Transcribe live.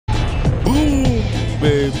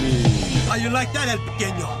baby. How you like that, El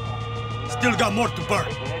Pequeño? Still got more to burn.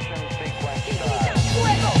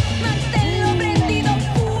 Fuego, manténlo prendido,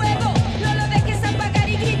 fuego, no lo dejes apagar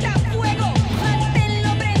y grita fuego,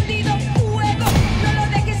 manténlo prendido, fuego, no lo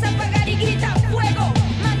dejes apagar y grita fuego,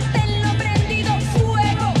 manténlo prendido,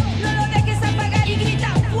 fuego, no lo dejes apagar y grita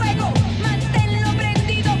fuego, manténlo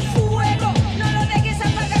prendido, fuego, no lo dejes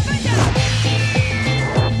apagar, vaya.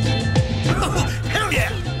 Hell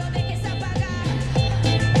yeah! Y no lo dejes apagar.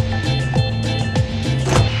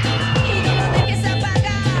 Y no lo dejes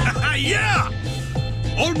apagar. Yeah!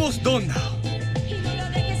 Almost done now. Y no lo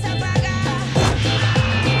dejes apagar.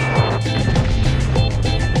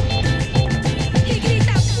 Y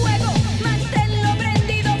grita fuego, manténlo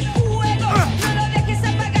prendido, fuego. No lo dejes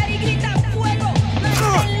apagar y grita fuego,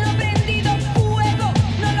 manténlo prendido, fuego.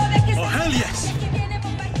 No lo dejes Oh, apagar. hell yes!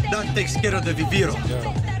 That takes care of the Viviro.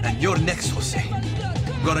 And you're next, Jose.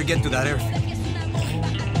 Gotta get to that airfield.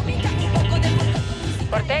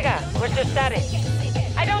 Ortega, where's your status?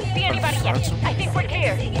 I don't see anybody yet. I think we're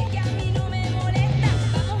clear.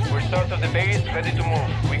 We're south of the base, ready to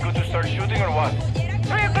move. We good to start shooting or what?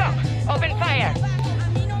 3 o'clock. Open fire.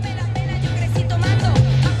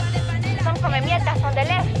 Some come mierdas on the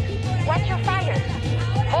left. Watch your fire.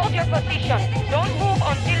 Hold your position. Don't move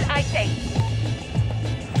until I say.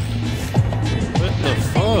 What the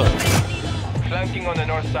fuck? Flanking on the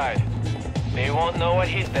north side. They won't know what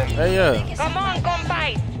hit them. Hey, Come on,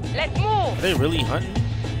 compay. Let's move. are they really hunting?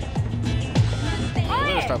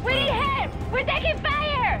 Hey, stop we need playing. help. We're taking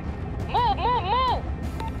fire. Move, move, move.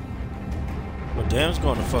 Well, damn, it's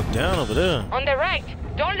going to fuck down over there. On the right.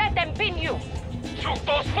 Don't let them pin you. Shoot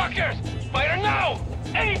those fuckers! Fire now!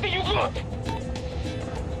 Anything you got!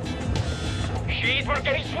 Shit, we're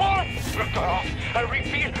getting swarmed! We're cut off! I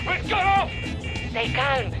repeat, we're cut off! Stay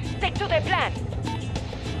calm. Stick to the plan.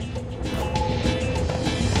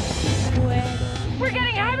 We're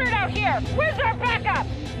getting hammered out here. Where's our backup?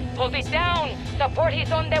 Hold it down. Support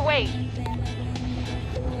is on the way.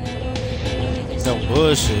 No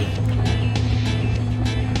bullshit.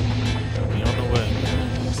 Be on the way.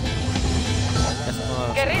 That's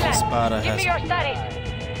my Guerrilla, Spada give me your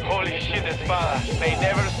has. Holy shit, Espada. They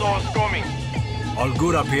never saw us coming. All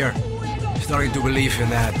good up here. Starting to believe in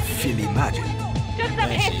that Philly magic. Took some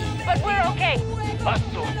hits, but we're okay.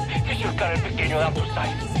 Pasto, you should cut El Pequeño down to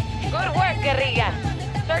sight. Good work, guerrilla.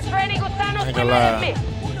 Search for any gusanos Ain't we gonna might have lie. missed.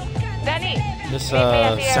 Danny, This meet me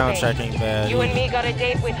at the soundtrack airbase. ain't bad. You and me got a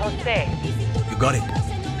date with Jose. You got it.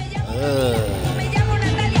 Me llamo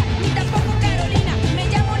Natalia, ni tampoco Carolina. Me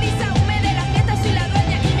llamo Lisa, una de las nietas soy la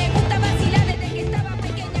dueña y me gusta vacilar desde que estaba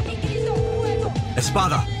pequeña. Mi grito fuego.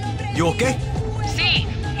 Espada, you okay? See,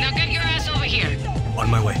 now get your ass over here. On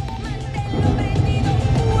my way. Prendido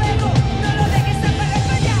fuego, no lo dejes apagar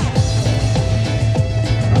para allá.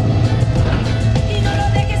 Y no lo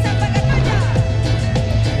dejes apagar para allá.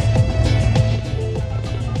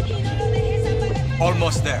 Y no lo dejes apagar para allá.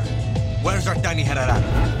 Almost there. Where's our tiny head at?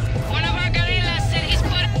 One of our guerrillas said he's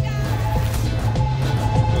put...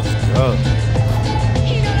 Let's go.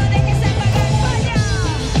 Y no lo dejes apagar para allá.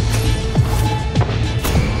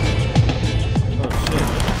 Oh shit.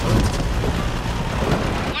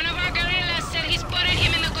 One of our guerrillas said he spotted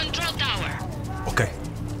him in the control tower. Okay.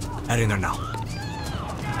 Head in there now.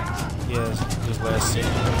 Yes, this last scene.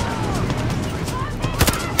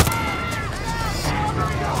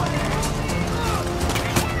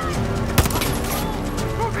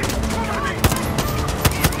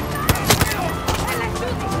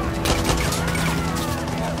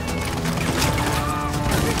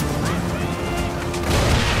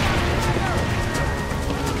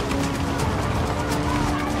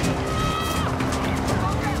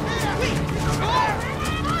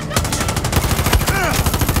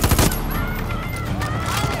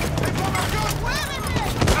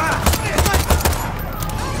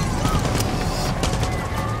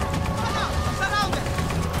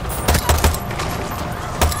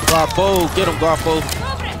 Guapo, get him, Guapo.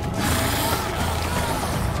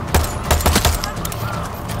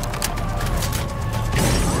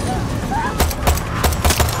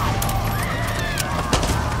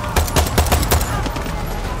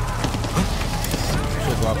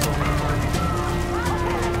 Shit, Guapo.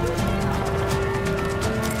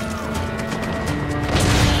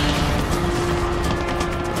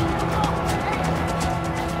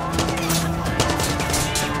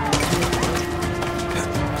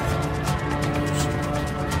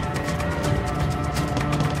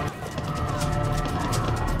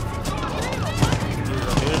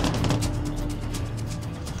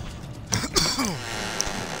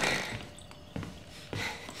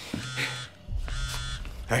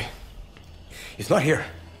 Hey, He's not here.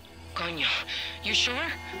 Coño, you sure?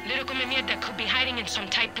 Little come mierda could be hiding in some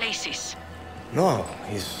tight places. No,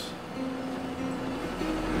 he's...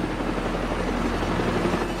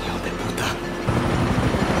 Hijo de puta.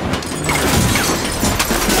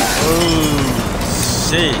 Oh,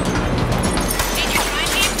 shit. Did you find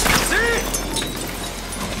him?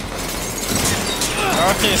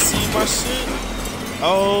 I can't see my shit.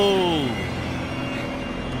 Oh.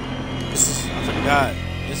 This is, I forgot.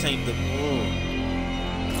 This ain't the bull.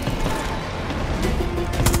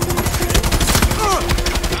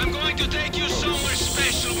 I'm going to take you somewhere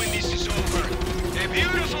special when this is over. A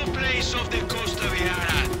beautiful place off the Costa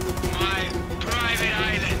Viara. My private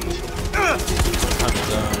island.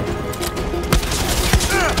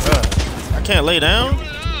 I can't lay down? You will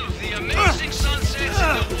love the amazing sunsets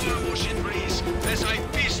and the warm ocean breeze as I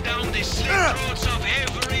piss down the slit throats of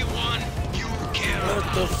everyone you care What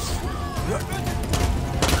about. the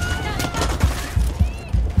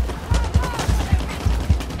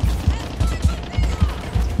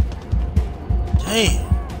Damn.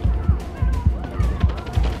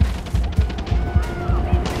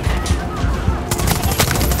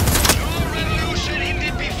 Your revolution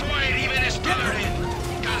ended before it even started.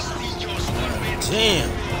 Castillos were meant to Damn.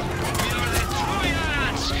 rule. We are the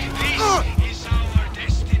Trojans. This is our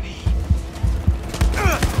destiny.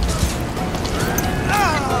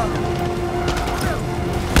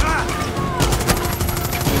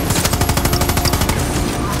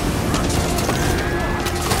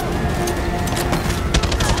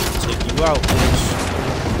 Take you out, bitch.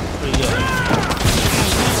 Where you at?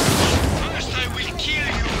 First I will kill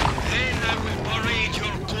you, then I will parade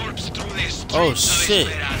your corpse through the streets Oh, of shit.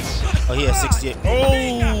 Esperanza. Oh, he had 68.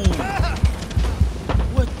 Oh!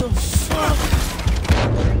 What the fuck?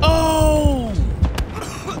 Oh!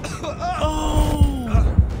 Oh!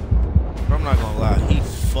 I'm not gonna lie. He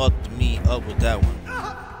fucked me up with that one.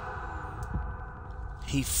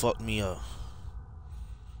 He fucked me up.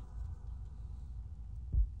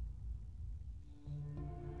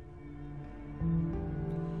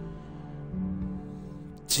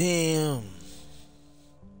 Damn.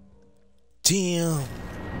 Damn.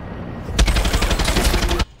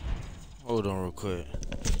 Hold on real quick.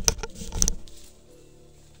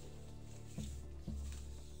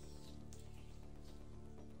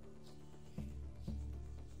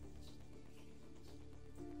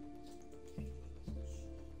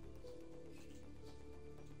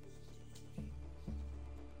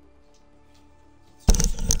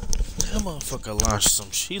 That motherfucker launched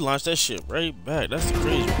some. She launched that shit right back. That's the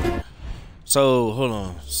crazy part. So hold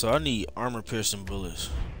on. So I need armor piercing bullets.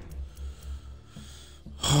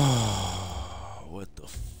 What the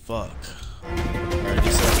fuck? Alright,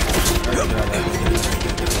 this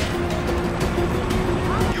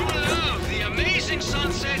You will love the amazing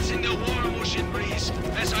sunsets in the warm ocean breeze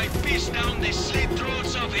as I piss down the slit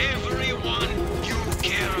throats of everyone you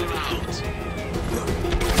care about.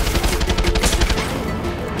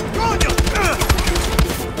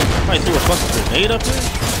 I threw a fucking grenade up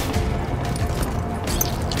here?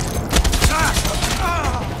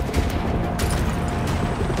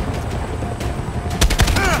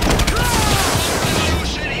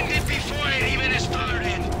 Revolution ended before it even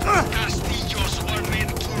started. Castillos were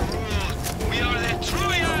meant to rule. We are the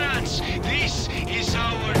Trojans. This is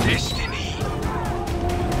our destiny.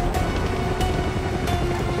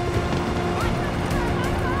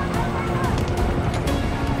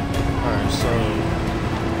 Alright, so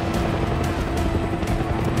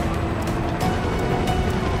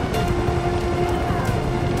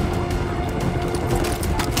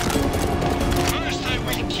First I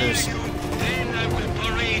will kill you, then I will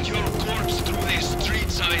parade your corpse through the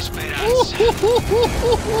streets of Esperanza.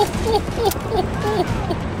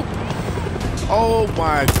 oh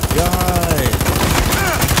my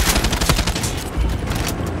god.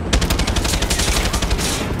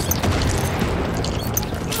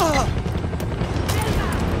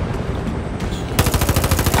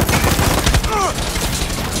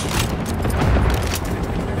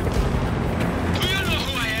 Do you know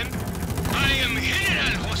who I am? I am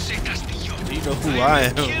General Jose Castillo. Do you know who I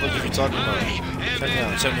am? What are you talking about? Check me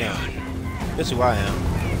out, check me out. This is who I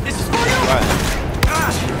am. This is for Who I am.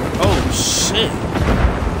 Oh shit.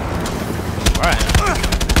 Who I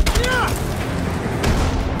am.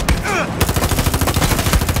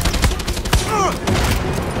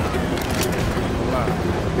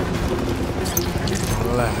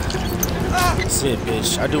 That's it,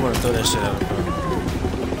 bitch. I do want to throw that shit out, bro.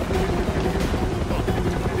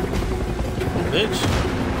 Bitch.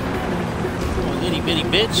 Oh, itty bitty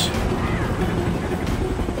bitch.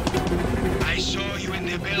 I saw you in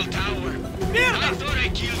the bell tower. I thought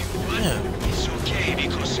I'd kill you, but Yeah. it's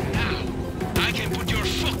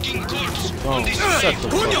on this shut plane. the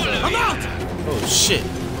fuck up. I'm out! Oh shit.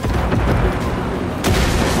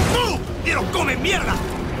 Move! Little come mierda!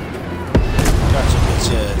 Gotcha, bitch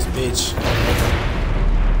ass, bitch.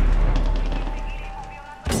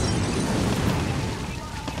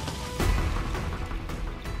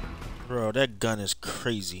 Bro, that gun is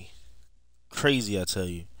crazy. Crazy, I tell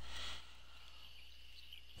you.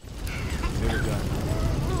 Favorite gun.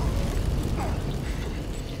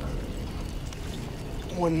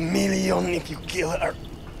 1 million if you kill her.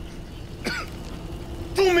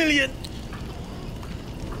 2 million.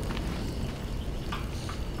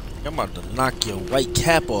 I'm about to knock your white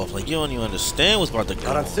cap off. Like, you don't even understand what's about to go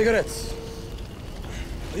Not on on. cigarettes.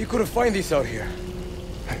 You couldn't find these out here.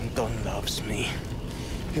 Anton loves me.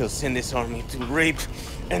 He'll send his army to rape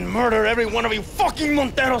and murder every one of you fucking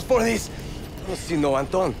Monteros for this. I don't see no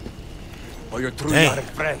Anton. Or your true Damn. Latin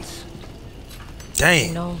friends.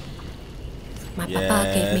 Damn. No. My Yes,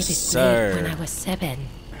 papa gave me this sir. blade when I was 7.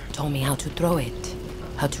 Told me how to throw it,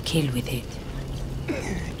 how to kill with it.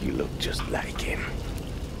 You look just like him.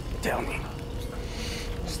 Tell me,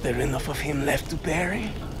 is there enough of him left to bury?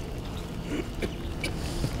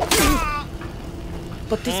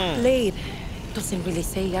 But this blade doesn't really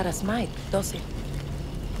say Yara's might, does it?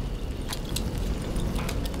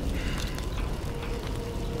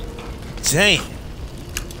 Damn.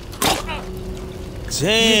 You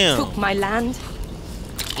Damn. took my land.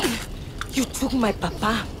 You took my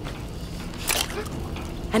papa.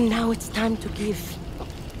 And now it's time to give.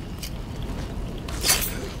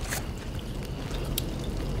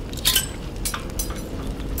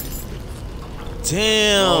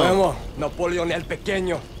 Damn. Vemos, Napoleon el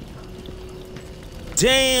Pequeño.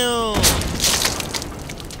 Damn.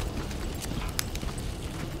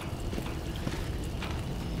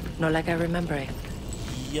 Not like I remember it.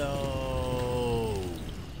 Yo.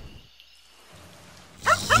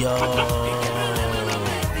 Yo.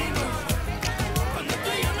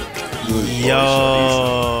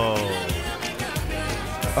 Yo.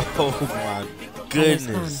 Oh my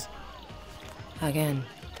goodness. Again.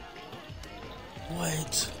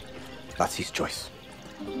 What? That's his choice.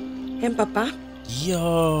 And Papa?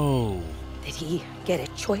 Yo. Did he get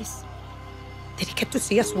a choice? Did he get to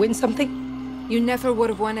see us win something? You never would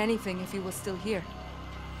have won anything if he was still here.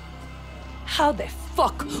 How the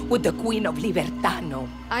fuck would the Queen of Libertad know?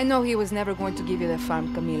 I know he was never going to give you the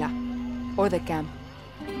farm, Camila. Or the camp.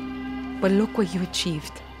 But look what you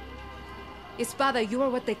achieved. Espada, you are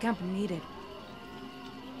what the camp needed.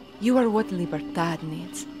 You are what Libertad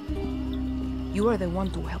needs. You are the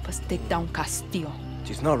one to help us take down Castillo.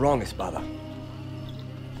 She's not wrong, Espada.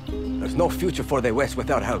 There's no future for the West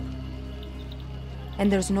without help.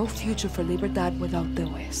 And there's no future for Libertad without the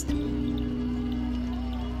West.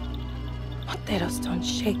 Monteros don't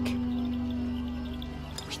shake.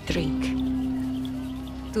 We drink.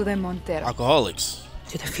 To the Montero. Alcoholics.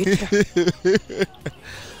 To the future.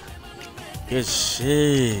 Good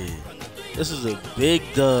shit. This is a big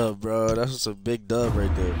dub, bro. That's just a big dub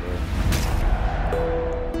right there, bro.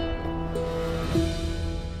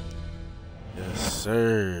 Yes,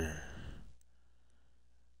 sir.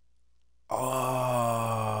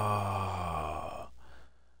 Oh.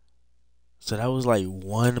 So that was like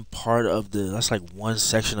one part of the, that's like one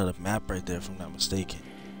section of the map right there, if I'm not mistaken.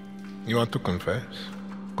 You want to confess?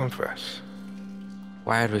 Confess.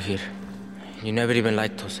 Why are we here? You never even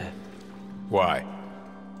liked Jose. Why?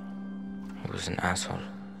 He was an asshole.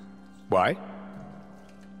 Why?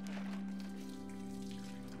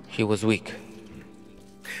 He was weak.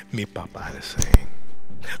 Me papa had a saying.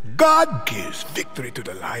 God gives victory to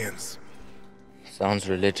the lions. Sounds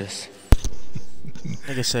religious.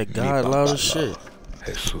 Nigga said God loud as shit.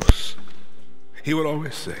 Jesus. He would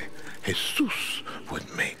always say, Jesus would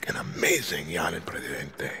make an amazing Yanin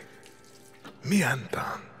Presidente. Me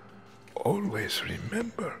Anton always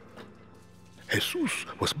remember. Jesus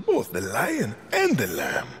was both the lion and the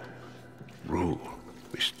lamb. Rule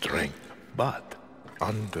with strength, but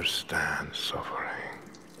understand suffering.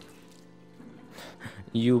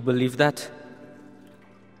 You believe that?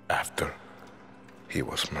 After he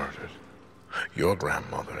was murdered, your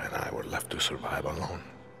grandmother and I were left to survive alone.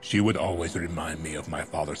 She would always remind me of my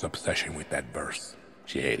father's obsession with that verse.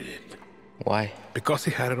 She hated it. Why? Because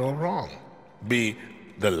he had it all wrong. Be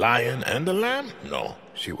the lion and the lamb? No.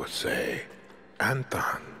 She would say,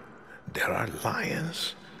 Anton, there are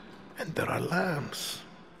lions and there are lambs.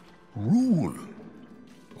 Rule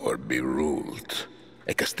or be ruled.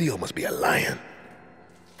 A Castillo must be a lion,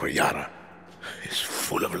 for Yara is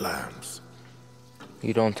full of lambs.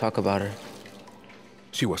 You don't talk about her.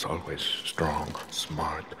 She was always strong,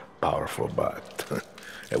 smart, powerful, but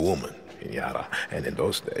a woman in Yara. And in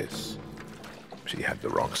those days, She had the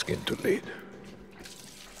wrong skin to lead.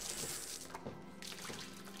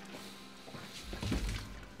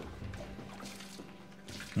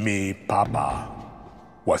 Me papa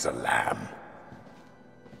was a lamb.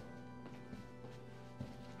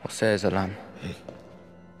 Jose is a lamb.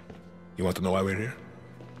 You want to know why we're here?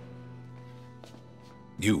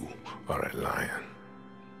 You are a lion.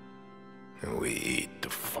 And we eat the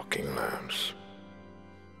fucking lambs.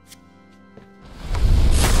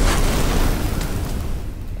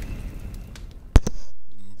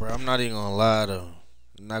 Bro, I'm not even gonna lie though.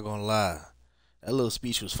 I'm not gonna lie. That little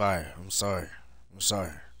speech was fire. I'm sorry.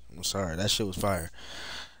 That shit was fire.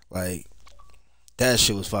 Like, that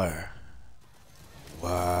shit was fire.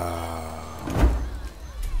 Wow.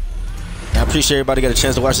 I appreciate everybody got a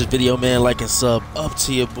chance to watch this video, man. Like and sub. Up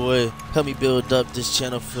to your boy. Help me build up this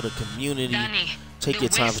channel for the community. Take your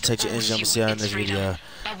time, protect your energy. I'm gonna see y'all in this video.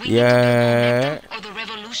 Yeah. Or the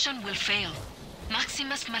revolution will fail.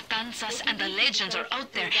 Maximus Matanzas and the legends are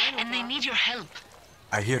out there, and they need your help.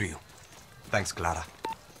 I hear you. Thanks, Clara.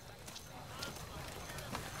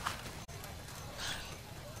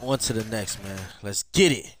 On to the next, man. Let's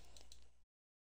get it.